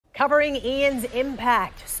Covering Ian's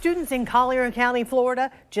impact, students in Collier County,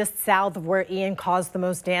 Florida, just south of where Ian caused the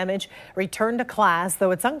most damage, returned to class,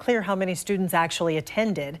 though it's unclear how many students actually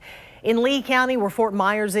attended. In Lee County, where Fort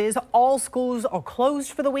Myers is, all schools are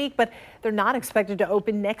closed for the week, but they're not expected to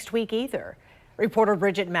open next week either. Reporter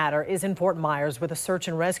Bridget Matter is in Fort Myers with a search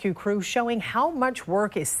and rescue crew showing how much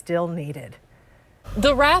work is still needed.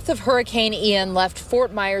 The wrath of Hurricane Ian left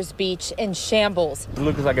Fort Myers Beach in shambles. It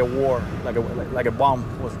looks like a war, like a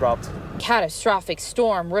bomb was dropped. Catastrophic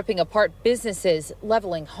storm ripping apart businesses,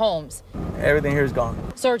 leveling homes. Everything here is gone.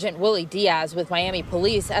 Sergeant Willie Diaz with Miami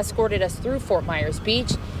Police escorted us through Fort Myers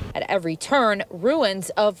Beach. At every turn,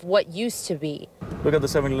 ruins of what used to be. Look at the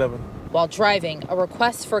 7-Eleven. While driving, a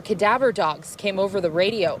request for cadaver dogs came over the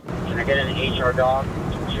radio. Can I get an HR dog?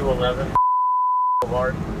 211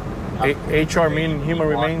 Boulevard. HR meaning human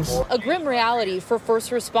remains. A grim reality for first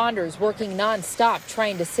responders working nonstop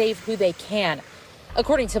trying to save who they can.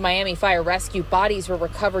 According to Miami Fire Rescue, bodies were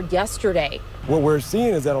recovered yesterday. What we're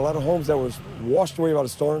seeing is that a lot of homes that was washed away by the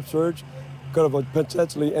storm surge could have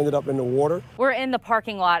potentially ended up in the water. We're in the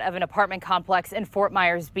parking lot of an apartment complex in Fort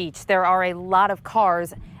Myers Beach. There are a lot of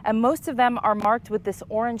cars, and most of them are marked with this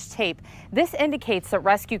orange tape. This indicates that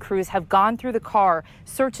rescue crews have gone through the car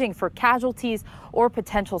searching for casualties or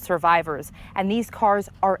potential survivors. And these cars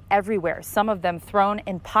are everywhere, some of them thrown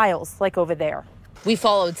in piles like over there. We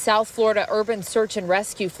followed South Florida Urban Search and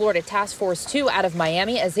Rescue Florida Task Force 2 out of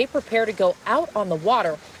Miami as they prepare to go out on the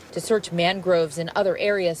water to search mangroves and other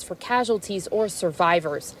areas for casualties or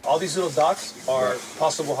survivors. All these little dots are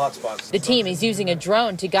possible hotspots. The team is using a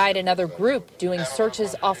drone to guide another group doing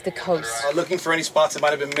searches off the coast. Looking for any spots that might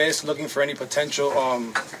have been missed, looking for any potential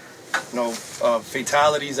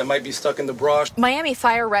fatalities that might be stuck in the brush. Miami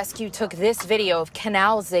Fire Rescue took this video of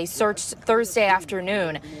canals they searched Thursday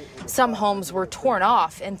afternoon. Some homes were torn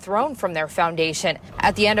off and thrown from their foundation.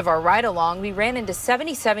 At the end of our ride along, we ran into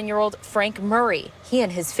 77-year-old Frank Murray. He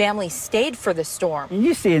and his family stayed for the storm.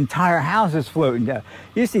 You see entire houses floating down.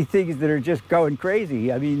 You see things that are just going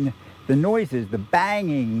crazy. I mean, the noises, the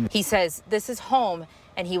banging. He says this is home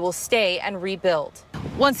and he will stay and rebuild.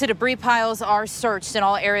 Once the debris piles are searched and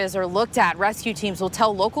all areas are looked at, rescue teams will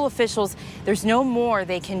tell local officials there's no more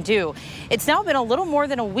they can do. It's now been a little more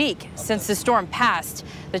than a week since the storm passed.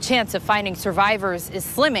 The chance of finding survivors is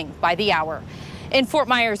slimming by the hour. In Fort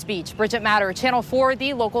Myers Beach, Bridget Matter, Channel 4,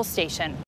 the local station.